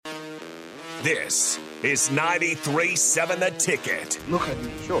This is 93.7 The Ticket. Look at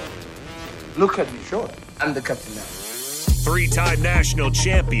me short. Look at me short. I'm the captain now. Three-time national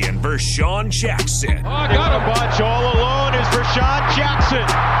champion Vershawn Jackson. Oh, got a bunch. All alone is Vershawn Jackson.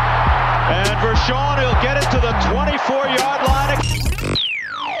 And Vershawn will get it to the 24-yard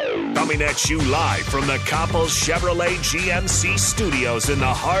line. Coming at you live from the Coppels Chevrolet GMC studios in the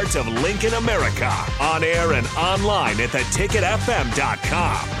heart of Lincoln, America. On air and online at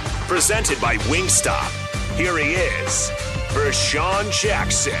theticketfm.com. Presented by Wingstop. Here he is, Vershawn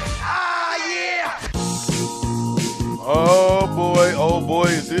Jackson. Oh boy,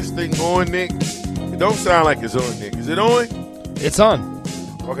 is this thing on, Nick? It don't sound like it's on, Nick. Is it on? It's on.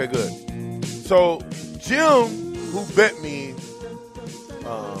 Okay, good. So, Jim, who bet me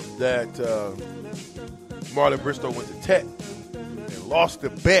that Marlon Bristow went to Tech and lost the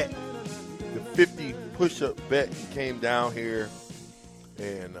bet, the 50 push-up bet, he came down here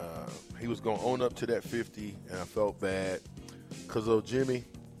and he was going to own up to that 50, and I felt bad because old Jimmy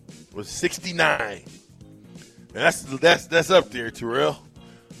was 69. And that's up there, Terrell.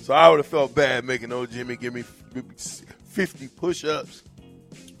 So I would have felt bad making old Jimmy give me 50 push-ups.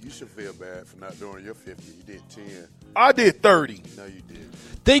 You should feel bad for not doing your 50. You did 10. I did 30. No, you did.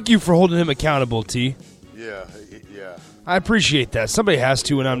 Thank you for holding him accountable, T. Yeah. I appreciate that. Somebody has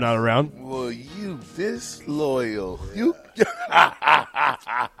to when I'm not around. Well, you disloyal. You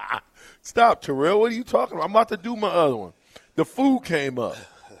Stop, Terrell. What are you talking about? I'm about to do my other one. The food came up.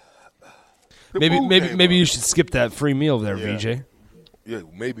 Maybe you should skip that free meal there, VJ. Yeah,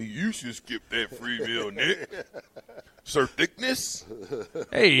 maybe you should skip that free meal, Nick. Sir Thickness.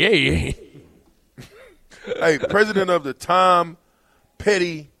 Hey. Hey, president of the Tom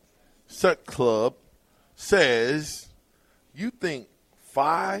Petty Sut Club says, you think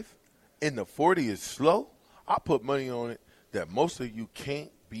 5 in the 40 is slow? I put money on it that most of you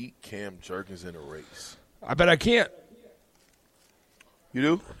can't beat Cam Jerkins in a race. I bet I can't. You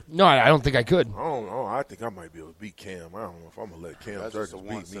do? No, I don't think I could. I don't know. I think I might be able to beat Cam. I don't know if I'm going to let Cam That's Jerkins just a beat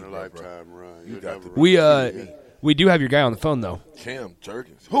me. once-in-a-lifetime run. You got to We do have your guy on the phone, though. Cam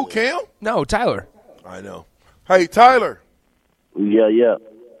Jerkins. Who, Cam? No, Tyler. I know. Hey, Tyler. Yeah.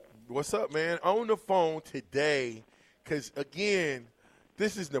 What's up, man? On the phone today because, again,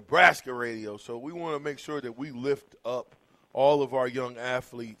 this is Nebraska radio, so we want to make sure that we lift up all of our young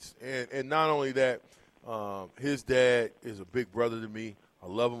athletes. And not only that, his dad is a big brother to me. I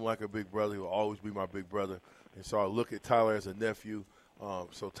love him like a big brother. He will always be my big brother. And so I look at Tyler as a nephew.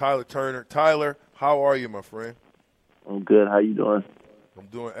 So Tyler Turner. Tyler, how are you, my friend? I'm good. How you doing? I'm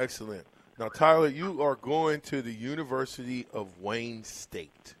doing excellent. Now, Tyler, you are going to the University of Wayne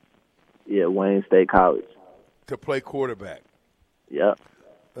State. Yeah, Wayne State College. To play quarterback. Yep.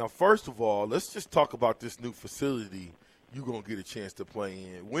 Now, first of all, let's just talk about this new facility you're going to get a chance to play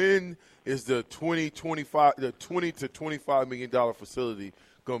in. When is the $20 to $25 million facility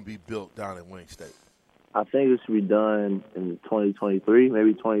going to be built down in Wayne State? I think it should be done in 2023,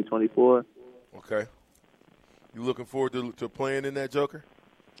 maybe 2024. Okay. You looking forward to playing in that joker?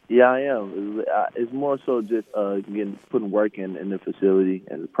 Yeah, I am. It's more so just putting work in the facility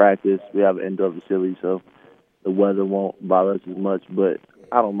and the practice. We have an indoor facility, so the weather won't bother us as much. But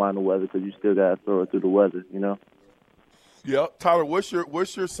I don't mind the weather because you still got to throw it through the weather, you know. Yeah, Tyler. What's your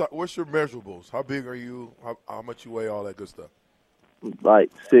measurables? How big are you? How much you weigh? All that good stuff.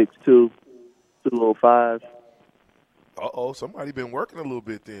 Like 6'2", 205. Somebody been working a little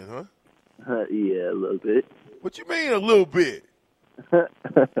bit then, huh? Yeah, a little bit. What you mean a little bit? You're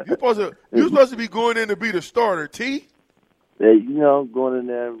supposed to be going in to be the starter, T. Yeah, going in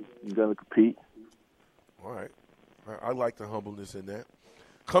there, you're gonna compete. All right, I like the humbleness in that.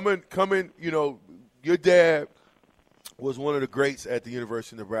 Coming. Your dad was one of the greats at the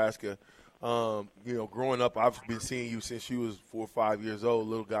University of Nebraska. Growing up, I've been seeing you since you was 4 or 5 years old,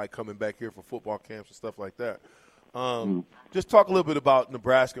 little guy coming back here for football camps and stuff like that. Just talk a little bit about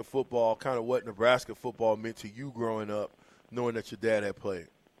Nebraska football, kind of what Nebraska football meant to you growing up, knowing that your dad had played.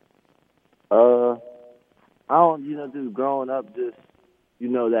 Just growing up, that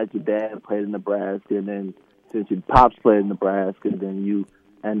your dad played in Nebraska, and then since your pops played in Nebraska, then you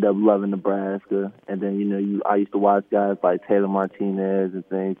end up loving Nebraska, and then I used to watch guys like Taylor Martinez and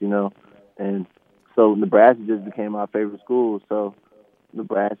things, and so Nebraska just became my favorite school. So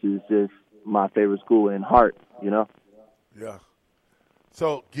Nebraska is just my favorite school in heart, Yeah.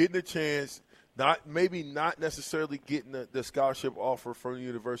 So getting a chance, not necessarily getting the scholarship offer from the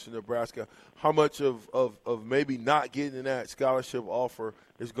University of Nebraska. How much of maybe not getting that scholarship offer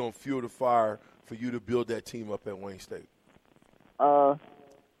is going to fuel the fire for you to build that team up at Wayne State? The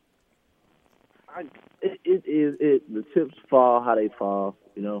chips fall how they fall.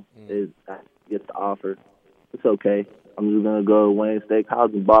 offer. It's okay. I'm just gonna go to Wayne State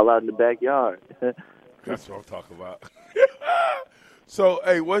College and ball out in the backyard. That's what I'm talking about. So,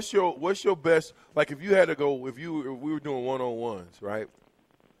 hey, what's your best? Like, if you had to go, if we were doing 1-on-1s, right?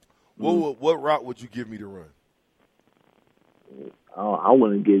 What route would you give me to run? I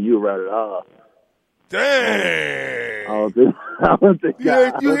wouldn't give you a route at all. Dang! I don't think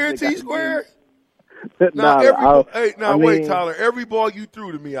you hear T-Square? Now, wait, Tyler. Every ball you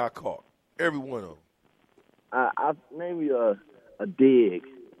threw to me, I caught. Every one of them. I maybe a dig.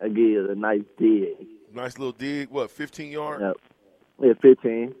 I give you a nice dig. Nice little dig. What, 15 yards? Yep. Yeah,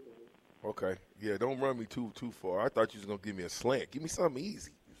 15. Okay. Yeah, don't run me too far. I thought you was gonna give me a slant. Give me something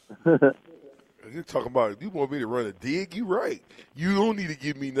easy. You're talking about, you want me to run a dig? You right. You don't need to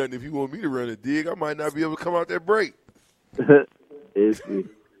give me nothing if you want me to run a dig. I might not be able to come out that break.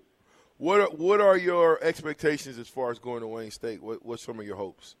 What are your expectations as far as going to Wayne State? What's some of your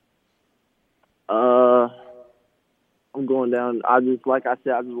hopes? I'm going down. Like I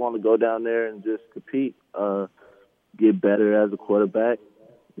said, I just want to go down there and just compete, get better as a quarterback.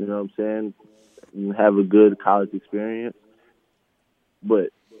 You know what I'm saying? And have a good college experience. But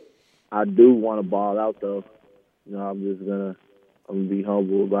I do want to ball out, though. You know, I'm gonna be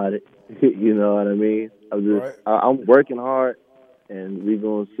humble about it. You know what I mean? I'm working hard, and we're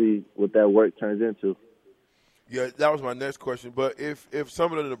gonna see what that work turns into. Yeah, that was my next question. But if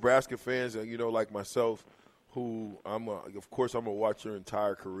some of the Nebraska fans, like myself, who of course I'm gonna watch your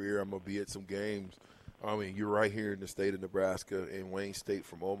entire career. I'm gonna be at some games. I mean, you're right here in the state of Nebraska, and Wayne State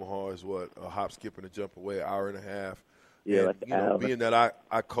from Omaha is a hop, skip, and a jump away, an hour and a half. Yeah, and, being that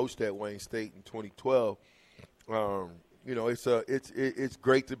I coached at Wayne State in 2012, it's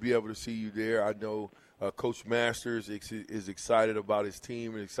great to be able to see you there. I know Coach Masters is excited about his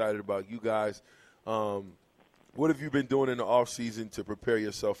team and excited about you guys. What have you been doing in the off season to prepare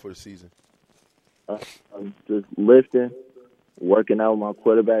yourself for the season? I'm just lifting, working out with my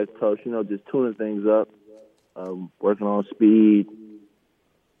quarterback coach. Just tuning things up, working on speed.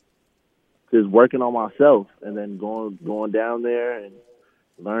 Just working on myself, and then going down there and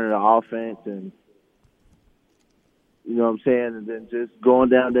learning the offense, and you know what I'm saying, and then just going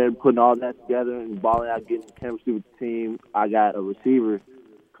down there and putting all that together and balling out, getting chemistry with the team. I got a receiver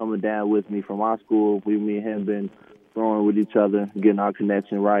coming down with me from my school. Me and him been throwing with each other, getting our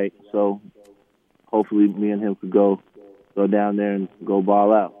connection right. So hopefully, me and him could go down there and go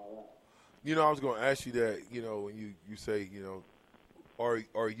ball out. I was going to ask you that. When you say,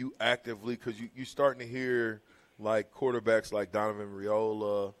 Are you actively, because you're starting to hear like quarterbacks like Donovan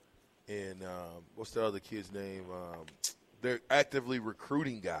Raiola and what's the other kid's name? They're actively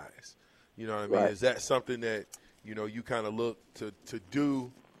recruiting guys. You know what I mean? Right. Is that something that you kind of look to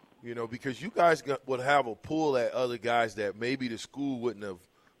do? Because you guys would have a pull at other guys that maybe the school wouldn't have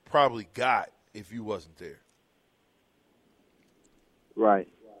probably got if you wasn't there. Right.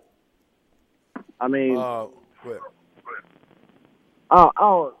 I mean. I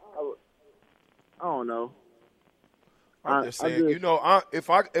don't know. I'm just saying, if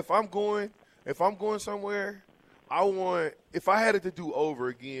I'm going somewhere, if I had it to do over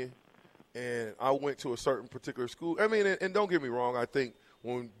again, and I went to a certain particular school. I mean, and don't get me wrong, I think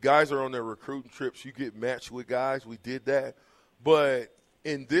when guys are on their recruiting trips, you get matched with guys. We did that, but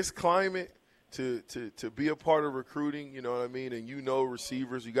in this climate, to be a part of recruiting, you know what I mean, and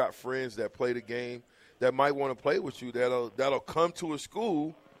receivers, you got friends that play the game that might want to play with you, that'll come to a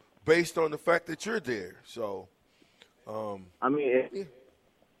school based on the fact that you're there. So, I mean,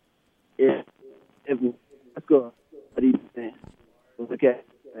 if let's go. What do you think? Okay,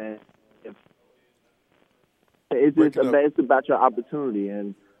 and it's about your opportunity,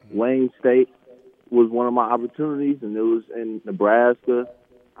 and Wayne State was one of my opportunities, and it was in Nebraska.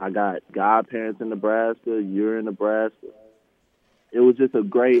 I got godparents in Nebraska. You're in Nebraska. It was just a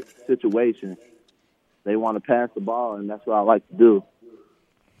great situation. They want to pass the ball, and that's what I like to do.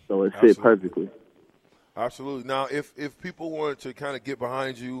 So it fit perfectly. Absolutely. Now, if people wanted to kind of get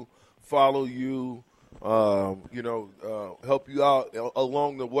behind you, follow you, help you out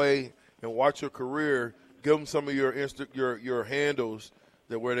along the way and watch your career, give them some of your handles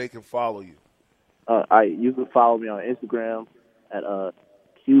where they can follow you. You can follow me on Instagram at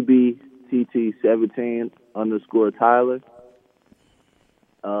QBTT17_Tyler.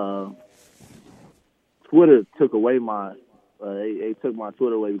 Twitter took away they took my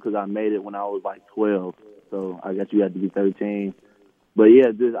Twitter away because I made it when I was like 12. So I guess you had to be 13. But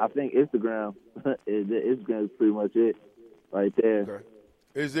yeah, I think Instagram is pretty much it right there. Okay.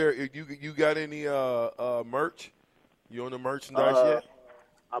 Is there you got any merch? You on the merchandise yet?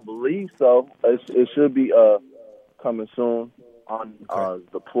 I believe so. It should be coming soon on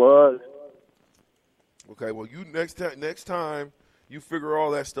the plug. Okay, well, you next time you figure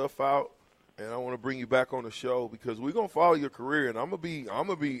all that stuff out, and I want to bring you back on the show because we're gonna follow your career, and I'm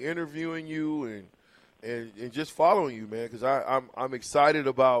gonna be interviewing you and just following you, man, because I'm excited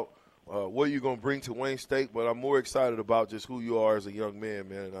about what you're gonna bring to Wayne State, but I'm more excited about just who you are as a young man,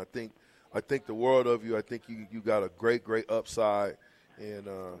 man. And I think the world of you. I think you got a great upside, and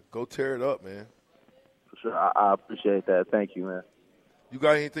go tear it up, man. For sure, I appreciate that. Thank you, man. You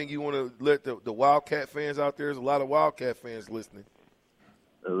got anything you want to let the Wildcat fans out there? There's a lot of Wildcat fans listening.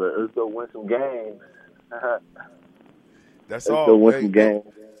 Let's go win some games. That's Let's all. go win some games.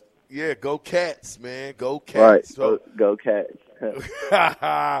 Yeah, go Cats, man. Go Cats. Right. So, go Cats.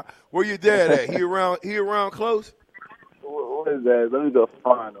 where your dad at? He around close? What is that? Let me go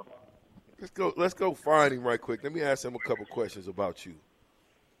find him. Let's go find him right quick. Let me ask him a couple questions about you.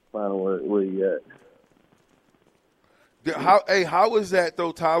 Find him where he at. How was that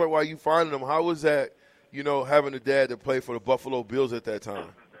though, Tyler? While you finding him, how was that? Having a dad that played for the Buffalo Bills at that time.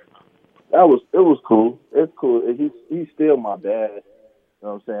 It was cool. It's cool. He's still my dad. You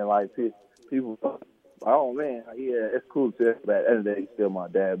know what I'm saying? Like people, oh man, yeah, it's cool to tell. But at the end of the day, he's still my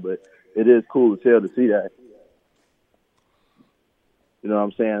dad. But it is cool to tell to see that. You know what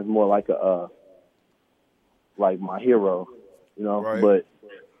I'm saying? It's more like like my hero. Right. But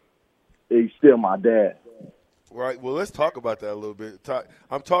he's still my dad. Right. Well, let's talk about that a little bit.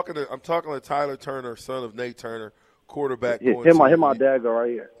 I'm talking to Tyler Turner, son of Nate Turner, quarterback. My dad go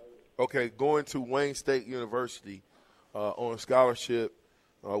right here. Okay, going to Wayne State University on scholarship.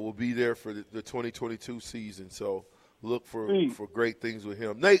 Will be there for the 2022 season. So look for great things with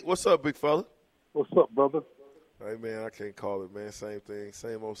him. Nate, what's up, big fella? What's up, brother? Hey man, I can't call it, man. Same thing,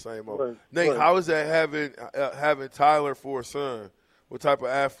 same old. Right. Nate, how is that having Tyler for a son? What type of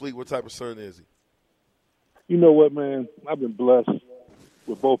athlete? What type of son is he? You know what, man? I've been blessed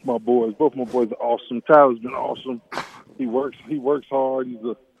with both my boys. Both my boys are awesome. Tyler's been awesome. He works hard. He's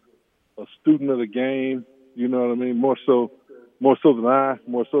a student of the game. You know what I mean? More so than I.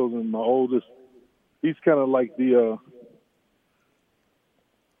 More so than my oldest. He's kind of like the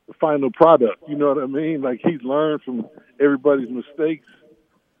final product. You know what I mean? Like he's learned from everybody's mistakes,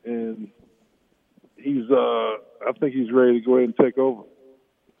 and I think he's ready to go ahead and take over.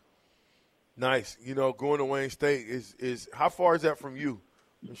 Nice. Going to Wayne State is how far is that from you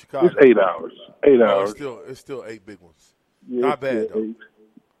in Chicago? It's 8 hours. 8 hours. It's still 8 big ones. Yeah, Not bad though. 8.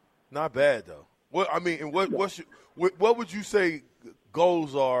 Not bad though. What would you say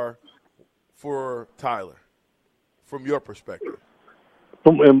goals are for Tyler from your perspective?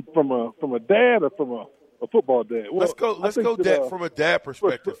 From a dad or from a football dad? Well, let's go from a dad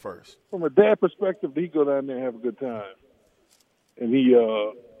perspective first. From a dad perspective, he go down there and have a good time, and he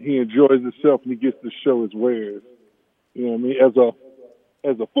enjoys himself and he gets to show his wares. You know what I mean?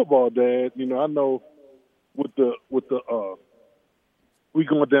 As a football dad, I know with the we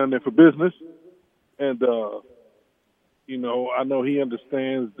going down there for business, and I know he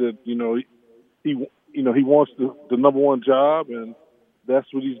understands that he wants the number one job, and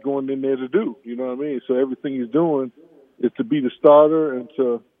that's what he's going in there to do. You know what I mean? So everything he's doing is to be the starter and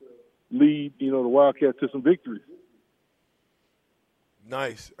to lead the Wildcats to some victories.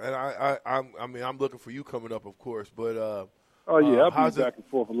 Nice, and I'm looking for you coming up, of course. But I'll be back and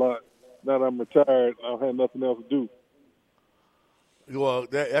forth a lot. Now that I'm retired, I don't have nothing else to do. Well,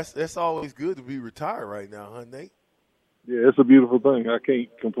 that's always good to be retired right now, huh, Nate? Yeah, it's a beautiful thing. I can't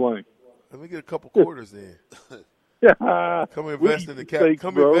complain. Let me get a couple quarters in. Come invest in the cat.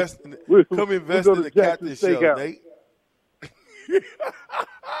 Come invest in the Captain Show, Nate.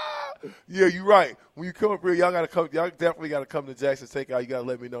 Yeah, you're right. When you come up here, y'all definitely gotta come to Jackson Takeout. You gotta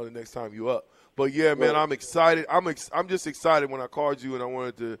let me know the next time you up. But yeah, man, I'm excited. I'm just excited when I called you and I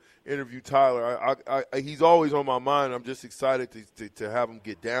wanted to interview Tyler. He's always on my mind. I'm just excited to have him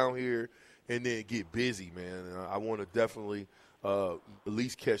get down here and then get busy, man. And I want to definitely at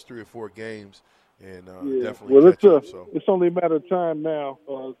least catch 3 or 4 games and definitely catch up. So it's only a matter of time now.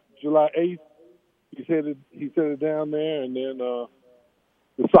 July 8th, he's headed down there, and then the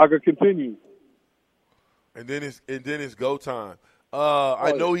saga continues. And then it's go time.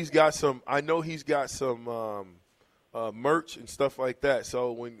 I know he's got some merch and stuff like that.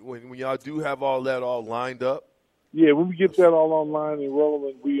 So when y'all do have all that all lined up, yeah, when we get that all online and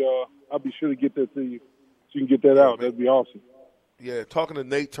rolling, I'll be sure to get that to you so you can get that out. That'd be awesome. Yeah, talking to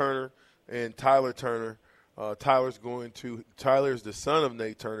Nate Turner and Tyler Turner. Tyler's the son of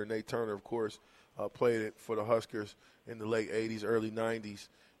Nate Turner. Nate Turner, of course, played it for the Huskers in the late 80s, early 90s.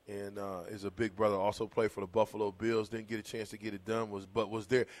 And is a big brother. Also played for the Buffalo Bills. Didn't get a chance to get it done. But was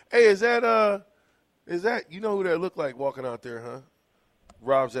there? Hey, is that you know who that looked like walking out there, huh?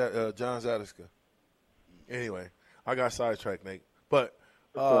 John Zadiska. Anyway, I got sidetracked, Nate. But,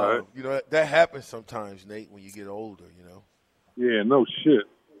 right. you know, that happens sometimes, Nate, when you get older, you know. Yeah, no shit.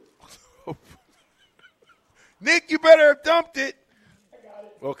 Nick, you better have dumped it.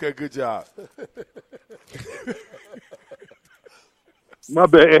 Okay, good job. My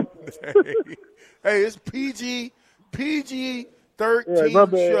bad. Hey, it's PG 13 my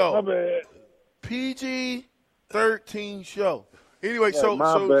bad, show. My bad. PG 13 show. Anyway, Yeah,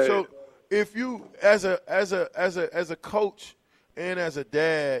 so if you as a coach and as a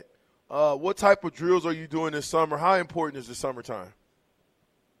dad, what type of drills are you doing this summer? How important is the summertime?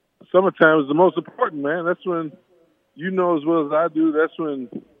 Summertime is the most important, man. That's when, you know as well as I do, that's when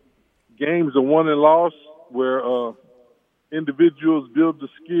games are won and lost, where individuals build the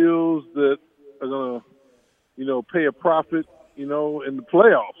skills that are going to, you know, pay a profit, you know, in the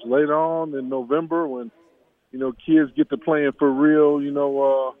playoffs later on in November when, you know, kids get to playing for real, you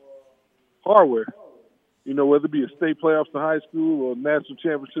know, hardware. You know, whether it be a state playoffs in high school or national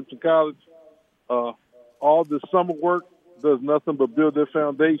championships in college, all the summer work does nothing but build their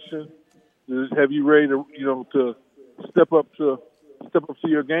foundation. Just have you ready to, you know, to step up to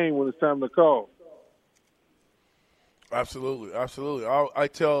your game when it's time to call. Absolutely. I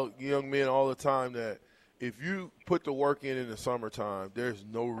tell young men all the time that if you put the work in the summertime, there's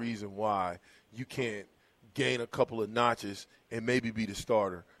no reason why you can't gain a couple of notches and maybe be the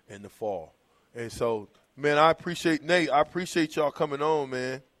starter in the fall. And so, man, I appreciate y'all coming on,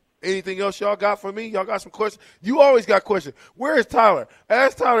 man. Anything else y'all got for me? Y'all got some questions? You always got questions. Where is Tyler?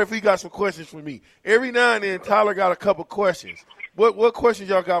 Ask Tyler if he got some questions for me. Every now and then, Tyler got a couple questions. What questions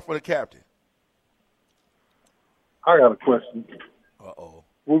y'all got for the captain? I got a question. Uh-oh.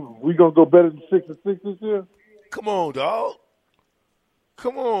 We going to go better than 6-6 this year? Come on, dog.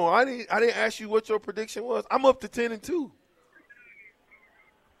 Come on. I didn't ask you what your prediction was. I'm up to 10-2.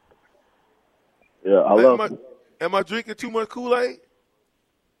 Yeah, I love it. Am I drinking too much Kool-Aid?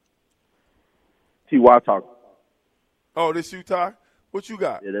 T.Y. talking. Oh, this you, Ty? What you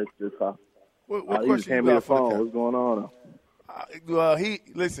got? Yeah, that's Ty. What He question just came you in got the for the phone. captain? What's going on?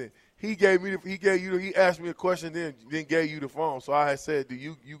 He asked me a question, then gave you the phone. So I had said, do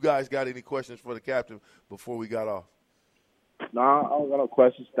you guys got any questions for the captain before we got off? Nah, I don't got no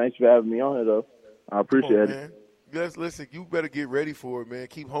questions. Thanks for having me on here, though. I appreciate it. Man. Yes, listen, you better get ready for it, man.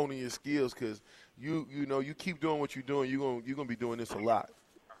 Keep honing your skills because you keep doing what you're doing. You're gonna be doing this a lot.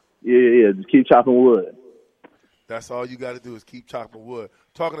 Yeah. Just keep chopping wood. That's all you got to do is keep chopping wood.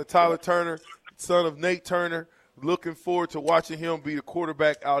 Talking to Tyler Turner, son of Nate Turner. Looking forward to watching him be the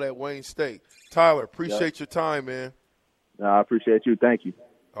quarterback out at Wayne State. Tyler, appreciate your time, man. I appreciate you. Thank you.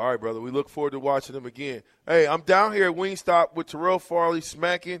 All right, brother. We look forward to watching him again. Hey, I'm down here at Wingstop with Terrell Farley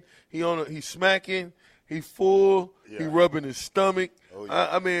smacking. He's smacking. He full. Yeah. He rubbing his stomach. Oh, yeah.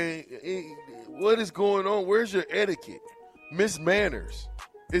 I mean, what is going on? Where's your etiquette? Miss Manners.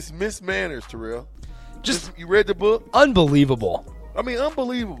 It's Miss Manners, Terrell. You read the book? Unbelievable. I mean,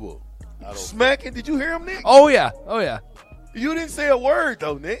 unbelievable. Smacking. Did you hear him, Nick? Oh yeah. You didn't say a word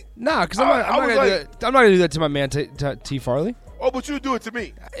though, Nick. Nah, because I'm not gonna do that to my man T. Farley. Oh, but you do it to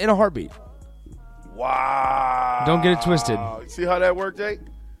me in a heartbeat. Wow. Don't get it twisted. See how that worked, Jake?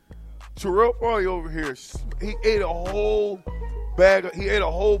 Terrell Farley over here. He ate a whole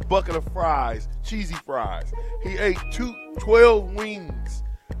bucket of fries, cheesy fries. He ate 12 wings,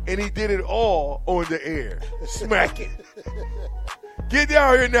 and he did it all on the air, smacking. Get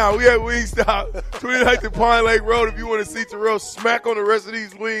down here now. We at Wingstop, 29th Pine Lake Road. If you want to see Terrell smack on the rest of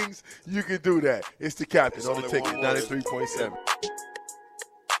these wings, you can do that. It's the captain on the ticket, 93.7.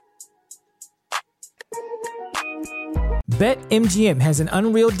 BetMGM has an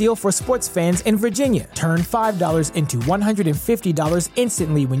unreal deal for sports fans in Virginia. Turn $5 into $150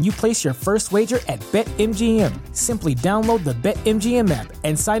 instantly when you place your first wager at BetMGM. Simply download the BetMGM app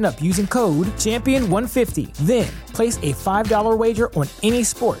and sign up using code Champion150. Then, place a $5 wager on any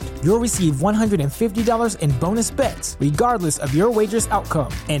sport. You'll receive $150 in bonus bets, regardless of your wager's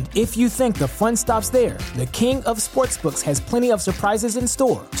outcome. And if you think the fun stops there, the King of Sportsbooks has plenty of surprises in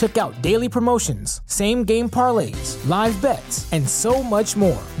store. Check out daily promotions, same-game parlays, live bets, and so much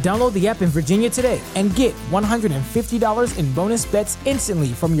more. Download the app in Virginia today and get $150 in bonus bets instantly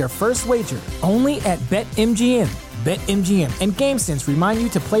from your first wager. Only at BetMGM. BetMGM and GameSense remind you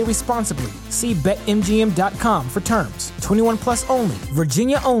to play responsibly. See BetMGM.com for terms. 21 plus only.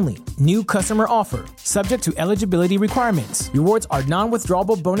 Virginia only. New customer offer. Subject to eligibility requirements. Rewards are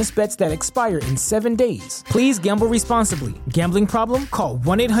non-withdrawable bonus bets that expire in 7 days. Please gamble responsibly. Gambling problem? Call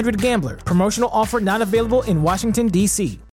 1-800-GAMBLER. Promotional offer not available in Washington, D.C.